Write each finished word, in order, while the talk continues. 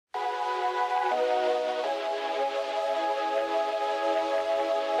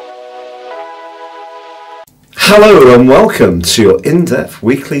Hello and welcome to your in-depth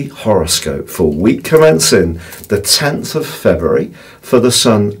weekly horoscope for week commencing the 10th of February for the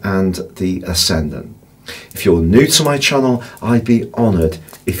Sun and the Ascendant. If you're new to my channel, I'd be honoured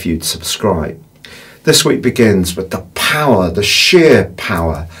if you'd subscribe. This week begins with the power, the sheer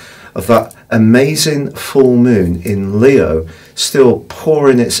power of that amazing full moon in Leo still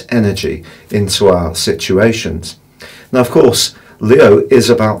pouring its energy into our situations. Now, of course, Leo is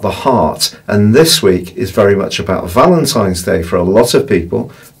about the heart, and this week is very much about Valentine's Day for a lot of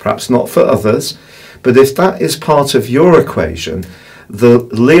people, perhaps not for others. But if that is part of your equation, the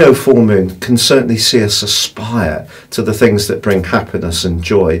Leo full moon can certainly see us aspire to the things that bring happiness and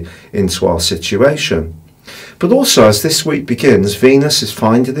joy into our situation. But also, as this week begins, Venus is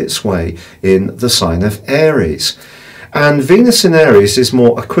finding its way in the sign of Aries. And Venus in Aries is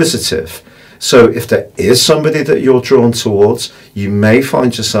more acquisitive. So if there is somebody that you're drawn towards, you may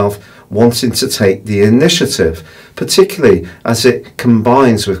find yourself wanting to take the initiative, particularly as it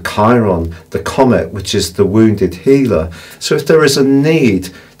combines with Chiron, the comet, which is the wounded healer. So if there is a need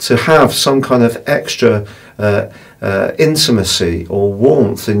to have some kind of extra intimacy or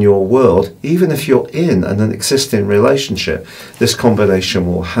warmth in your world, even if you're in an existing relationship, this combination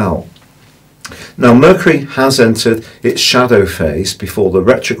will help. Now, Mercury has entered its shadow phase before the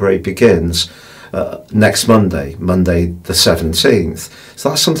retrograde begins next Monday the 17th. So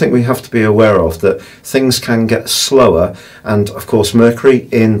that's something we have to be aware of, that things can get slower. And of course, Mercury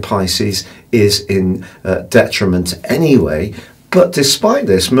in Pisces is in detriment anyway. But despite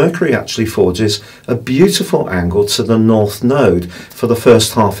this, Mercury actually forges a beautiful angle to the North Node for the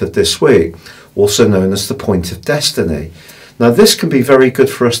first half of this week, also known as the point of destiny. Now, this can be very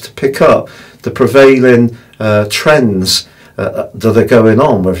good for us to pick up the prevailing trends that are going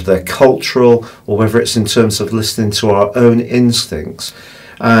on, whether they're cultural or whether it's in terms of listening to our own instincts.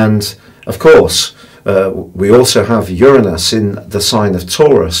 And of course, we also have Uranus in the sign of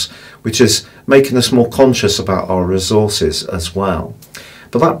Taurus, which is making us more conscious about our resources as well.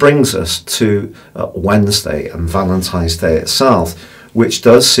 But that brings us to Wednesday and Valentine's Day itself, which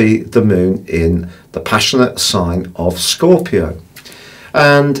does see the moon in the passionate sign of Scorpio.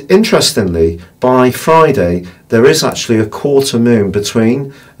 And interestingly, by Friday, there is actually a quarter moon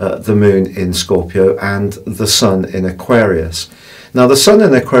between the moon in Scorpio and the sun in Aquarius. Now, the sun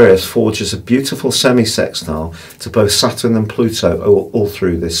in Aquarius forges a beautiful semi-sextile to both Saturn and Pluto all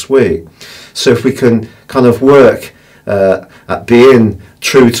through this week. So if we can kind of work at being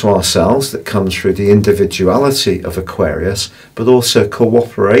true to ourselves, that comes through the individuality of Aquarius, but also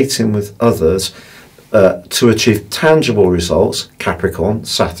cooperating with others to achieve tangible results, Capricorn,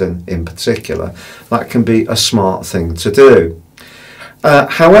 Saturn in particular, that can be a smart thing to do.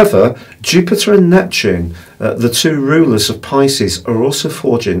 However, Jupiter and Neptune, the two rulers of Pisces, are also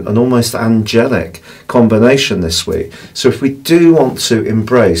forging an almost angelic combination this week. So if we do want to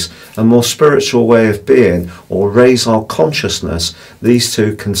embrace a more spiritual way of being or raise our consciousness, these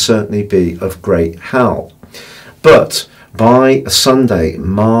two can certainly be of great help. But by Sunday,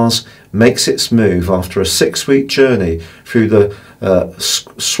 Mars makes its move after a 6-week journey through the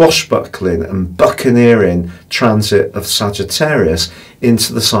swashbuckling and buccaneering transit of Sagittarius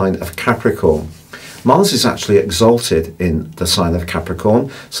into the sign of Capricorn. Mars is actually exalted in the sign of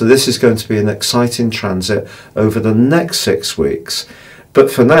Capricorn, so this is going to be an exciting transit over the next 6 weeks. But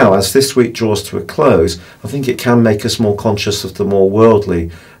for now, as this week draws to a close, I think it can make us more conscious of the more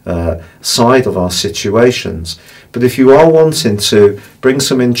worldly side of our situations. But if you are wanting to bring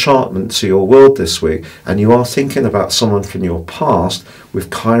some enchantment to your world this week, and you are thinking about someone from your past,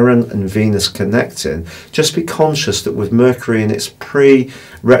 with Chiron and Venus connecting, just be conscious that with Mercury in its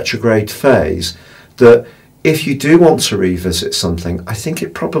pre-retrograde phase, that if you do want to revisit something, I think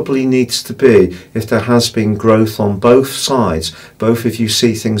it probably needs to be if there has been growth on both sides, both of you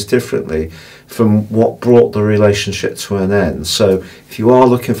see things differently from what brought the relationship to an end. So if you are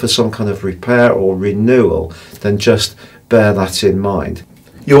looking for some kind of repair or renewal, then just bear that in mind.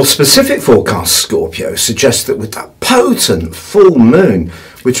 Your specific forecast, Scorpio, suggests that with that potent full moon,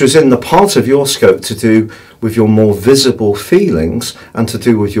 which was in the part of your scope to do with your more visible feelings and to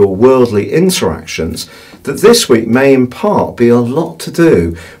do with your worldly interactions, that this week may in part be a lot to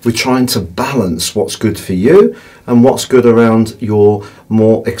do with trying to balance what's good for you and what's good around your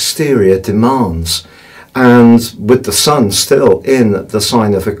more exterior demands. And with the sun still in the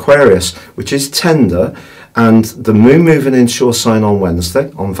sign of Aquarius, which is tender, and the moon moving into your sign on Wednesday,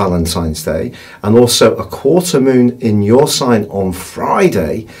 on Valentine's Day, and also a quarter moon in your sign on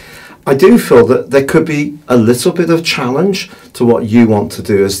Friday, I do feel that there could be a little bit of challenge to what you want to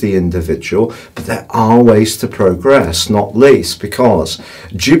do as the individual, but there are ways to progress, not least because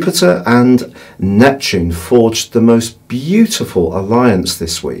Jupiter and Neptune forged the most beautiful alliance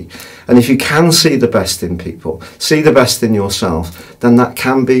this week. And if you can see the best in people, see the best in yourself, then that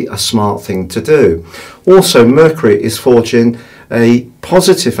can be a smart thing to do. Also, Mercury is forging a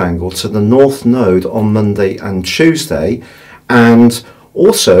positive angle to the North Node on Monday and Tuesday, and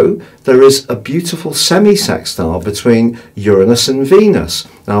also, there is a beautiful semi-sextile between Uranus and Venus.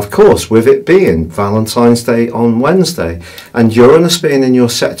 Now, of course, with it being Valentine's Day on Wednesday and Uranus being in your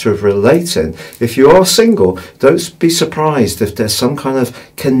sector of relating, if you are single, don't be surprised if there's some kind of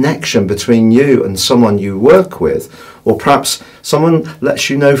connection between you and someone you work with, or perhaps someone lets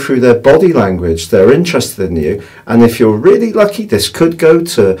you know through their body language they're interested in you. And if you're really lucky, this could go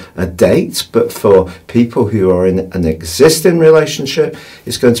to a date, but for people who are in an existing relationship,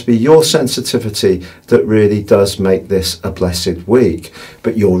 it's going to be your sensitivity that really does make this a blessed week.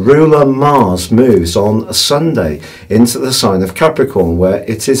 But your ruler Mars moves on a Sunday into the sign of Capricorn, where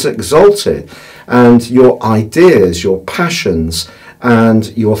it is exalted, and your ideas, your passions,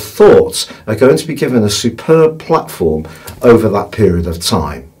 and your thoughts are going to be given a superb platform over that period of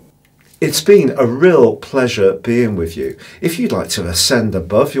time. It's been a real pleasure being with you. If you'd like to ascend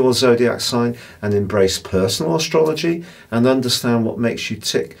above your zodiac sign and embrace personal astrology and understand what makes you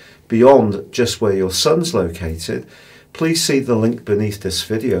tick beyond just where your sun's located, please see the link beneath this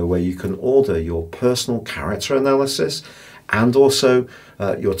video where you can order your personal character analysis and also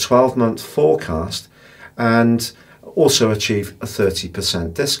your 12-month forecast, and also achieve a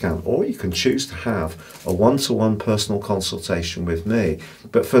 30% discount, or you can choose to have a one-to-one personal consultation with me.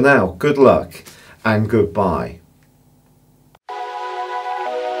 But for now, good luck and goodbye.